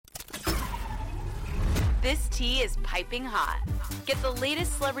This tea is piping hot. Get the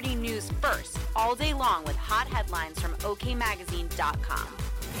latest celebrity news first all day long with hot headlines from okmagazine.com.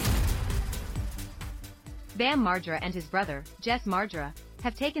 Bam Margera and his brother, Jess Margera,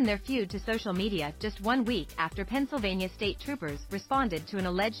 have taken their feud to social media just 1 week after Pennsylvania state troopers responded to an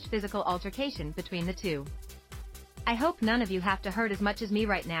alleged physical altercation between the two. "I hope none of you have to hurt as much as me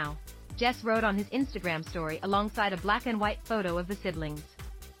right now," Jess wrote on his Instagram story alongside a black and white photo of the siblings.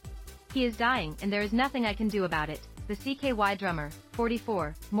 "He is dying and there is nothing I can do about it," the CKY drummer,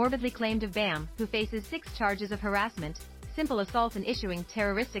 44, morbidly claimed of Bam, who faces 6 charges of harassment, simple assault and issuing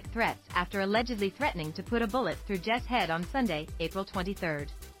terroristic threats after allegedly threatening to put a bullet through Jess' head on Sunday, April 23.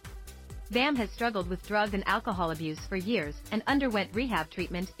 Bam has struggled with drug and alcohol abuse for years and underwent rehab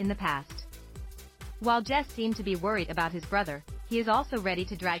treatment in the past. While Jess seemed to be worried about his brother, he is also ready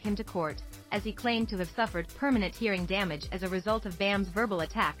to drag him to court, as he claimed to have suffered permanent hearing damage as a result of Bam's verbal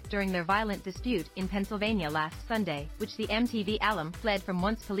attack during their violent dispute in Pennsylvania last Sunday, which the MTV alum fled from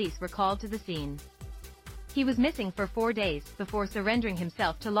once police were called to the scene. He was missing for 4 days before surrendering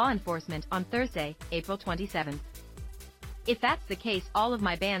himself to law enforcement on Thursday, April 27. "If that's the case, all of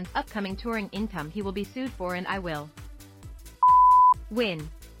my band's upcoming touring income he will be sued for and I will win.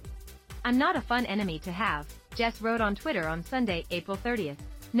 I'm not a fun enemy to have," Jess wrote on Twitter on Sunday, April 30,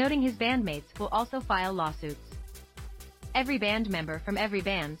 noting his bandmates will also file lawsuits. Every band member from every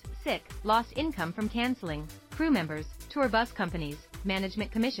band's sick, lost income from canceling, crew members, tour bus companies,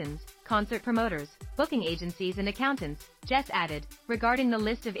 management commissions, concert promoters, booking agencies and accountants, Jess added, regarding the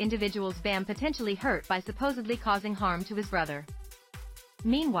list of individuals Bam potentially hurt by supposedly causing harm to his brother.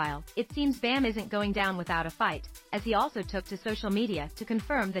 Meanwhile, it seems Bam isn't going down without a fight, as he also took to social media to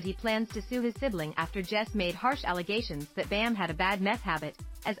confirm that he plans to sue his sibling after Jess made harsh allegations that Bam had a bad meth habit,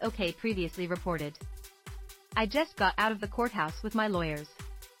 as OK previously reported. "I just got out of the courthouse with my lawyers.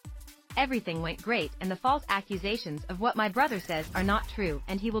 Everything went great and the false accusations of what my brother says are not true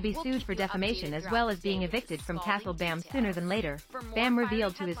and he will be sued for defamation as well as being evicted from Castle Bam sooner than later," Bam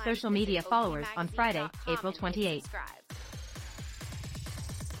revealed to his social media followers on Friday, April 28.